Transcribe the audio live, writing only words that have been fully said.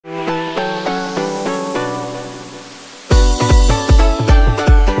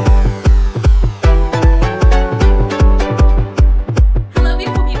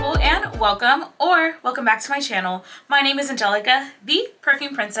back to my channel. My name is Angelica, the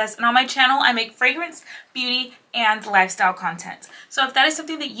Perfume Princess, and on my channel I make fragrance, beauty, and lifestyle content. So if that is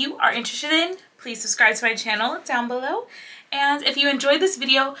something that you are interested in, please subscribe to my channel down below. And if you enjoyed this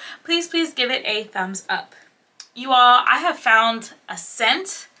video, please give it a thumbs up. You all, I have found a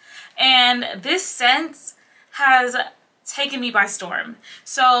scent, and this scent has taken me by storm.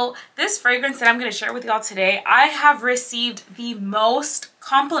 So this fragrance that I'm going to share with y'all today, I have received the most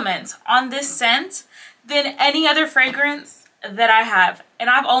compliments on this scent than any other fragrance that I have, and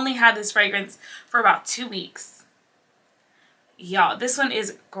I've only had this fragrance for about 2 weeks. Y'all, this one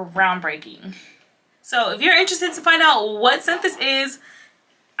is groundbreaking. So if you're interested to find out what scent this is,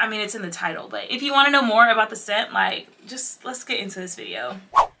 I mean, it's in the title, but if you want to know more about the scent, like, just let's get into this video.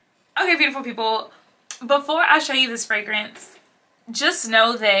 Okay, beautiful people, before I show you this fragrance, just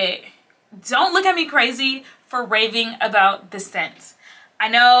know that don't look at me crazy for raving about the scent. I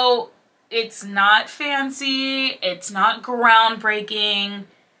know it's not fancy, it's not groundbreaking,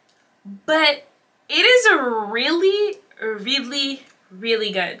 but it is really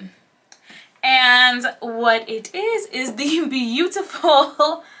good. And what it is the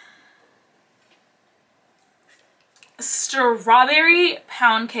beautiful Strawberry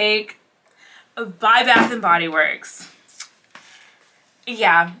Pound Cake by Bath & Body Works.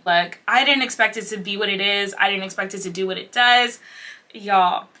 Yeah, look, I didn't expect it to be what it is. I didn't expect it to do what it does.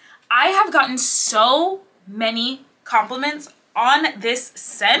 Y'all, I have gotten so many compliments on this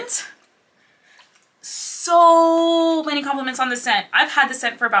scent. So many compliments on the scent. I've had the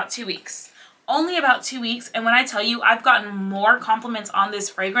scent for about 2 weeks. Only about 2 weeks, and when I tell you I've gotten more compliments on this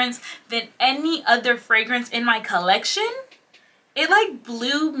fragrance than any other fragrance in my collection, it like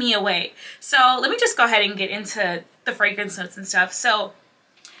blew me away. So let me just go ahead and get into the fragrance notes and stuff. So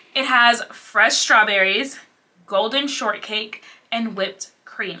it has fresh strawberries, golden shortcake, and whipped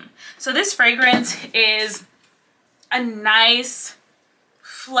cream. So this fragrance is a nice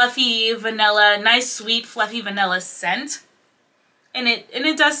fluffy vanilla, nice sweet fluffy vanilla scent. And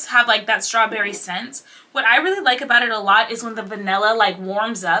it does have like that strawberry scent. What I really like about it a lot is when the vanilla like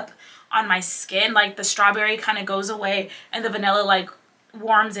warms up on my skin, like the strawberry kind of goes away and the vanilla like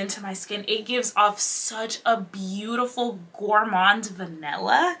warms into my skin. It gives off such a beautiful gourmand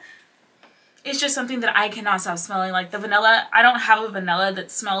vanilla. It's just something that I cannot stop smelling. Like the vanilla, I don't have a vanilla that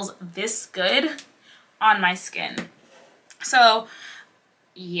smells this good on my skin. So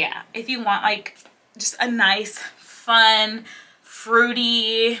yeah, if you want like just a nice, fun,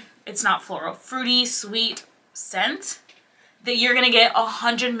 fruity, it's not floral, fruity, sweet scent that you're gonna get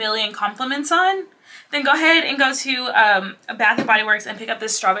 100 million compliments on, then go ahead and go to Bath & Body Works and pick up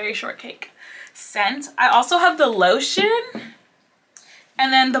this strawberry shortcake scent. I also have the lotion,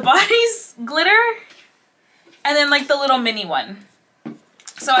 and then the body's glitter, and then like the little mini one.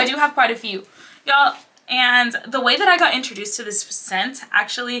 So I do have quite a few, y'all. And the way that I got introduced to this scent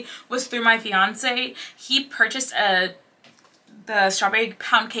actually was through my fiance. He purchased the Strawberry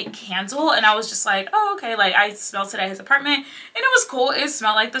Pound Cake candle, and I was just like, oh, okay, like I smelled it at his apartment and it was cool. It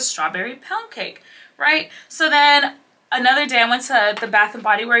smelled like the Strawberry Pound Cake, right? So then another day I went to the Bath &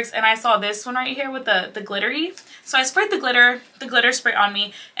 Body Works and I saw this one right here with the glittery. So I sprayed the glitter spray on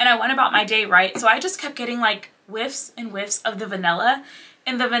me, and I went about my day, right? So I just kept getting like whiffs and whiffs of the vanilla,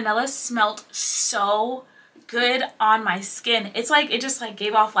 and the vanilla smelled so good on my skin. It's like, it just like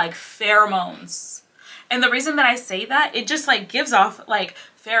gave off like pheromones. And the reason that I say that, it just like gives off like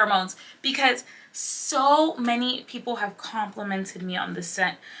pheromones, because so many people have complimented me on this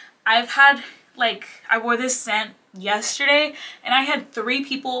scent. I've had like, I wore this scent yesterday and I had 3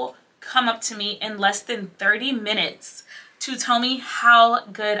 people come up to me in less than 30 minutes to tell me how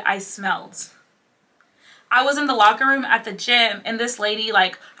good I smelled. I was in the locker room at the gym, and this lady,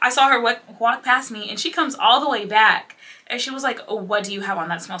 like, I saw her walk past me, and she comes all the way back, and she was like, oh, what do you have on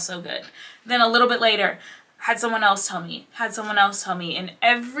that smells so good? Then a little bit later, had someone else tell me, and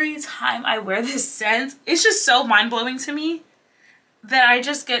every time I wear this scent, it's just so mind-blowing to me that I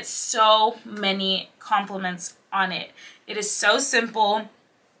just get so many compliments on it. It is so simple,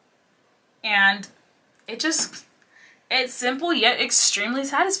 and it's simple yet extremely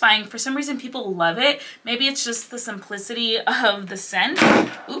satisfying. For some reason, people love it. Maybe it's just the simplicity of the scent.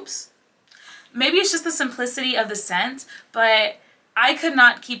 Oops. Maybe it's just the simplicity of the scent, but I could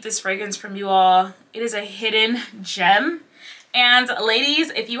not keep this fragrance from you all. It is a hidden gem. And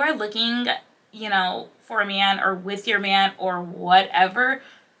ladies, if you are looking, you know, for a man or with your man or whatever,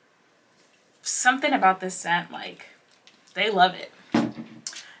 something about this scent, like, they love it.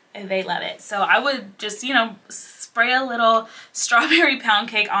 And they love it. So I would just, you know, spray a little Strawberry Pound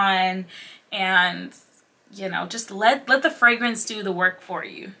Cake on, and you know, just let the fragrance do the work for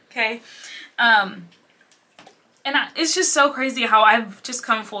you. Okay. And it's just so crazy how I've just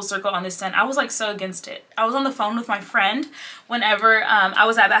come full circle on this scent. I was like so against it. I was on the phone with my friend whenever I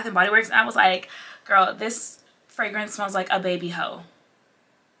was at Bath and Body Works, and I was like, girl, this fragrance smells like a baby hoe.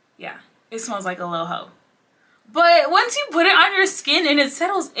 Yeah, it smells like a little hoe. But once you put it on your skin and it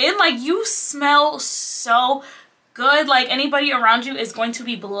settles in, like, you smell so good. Like, anybody around you is going to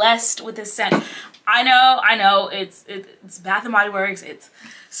be blessed with this scent. I know it's Bath and Body Works, it's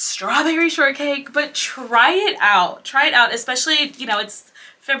strawberry shortcake, but try it out. Try it out, especially, you know, it's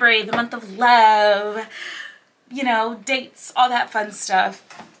February, the month of love, you know, dates, all that fun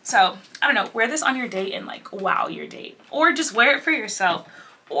stuff. So, I don't know, wear this on your date and like wow your date, or just wear it for yourself.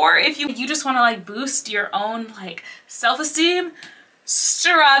 Or if you just want to like boost your own like self-esteem,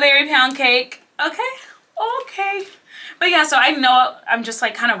 strawberry pound cake. Okay. But yeah, so I know I'm just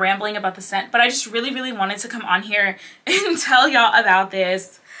like kind of rambling about the scent, but I just really wanted to come on here and tell y'all about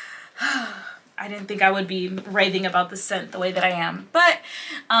this. I didn't think I would be raving about the scent the way that I am. But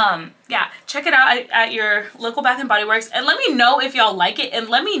yeah, check it out at your local Bath and Body Works, and let me know if y'all like it, and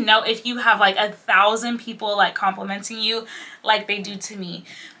let me know if you have like 1,000 people like complimenting you like they do to me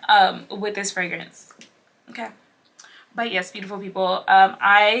with this fragrance. Okay. But yes, beautiful people,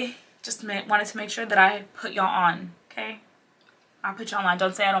 I just wanted to make sure that I put y'all on. Okay, I'll put y'all on.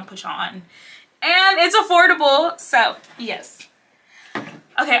 Don't say I don't put y'all on. And it's affordable, so yes.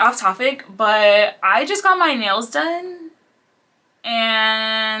 Okay, off topic, but I just got my nails done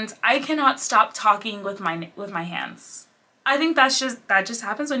and I cannot stop talking with my hands. I think that just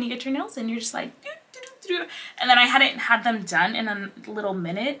happens when you get your nails and you're just like doo, doo, doo, doo. And then I hadn't had them done in a little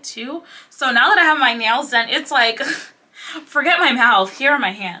minute too. So now that I have my nails done, it's like forget my mouth, here are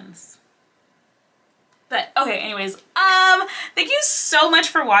my hands. But okay, anyways, thank you so much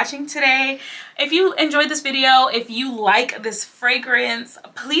for watching today. If you enjoyed this video, if you like this fragrance,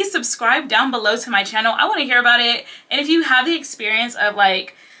 please subscribe down below to my channel. I want to hear about it. And if you have the experience of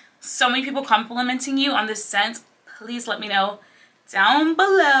like so many people complimenting you on this scent, please let me know down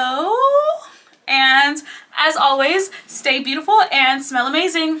below. And as always, stay beautiful and smell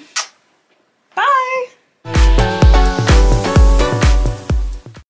amazing. Bye.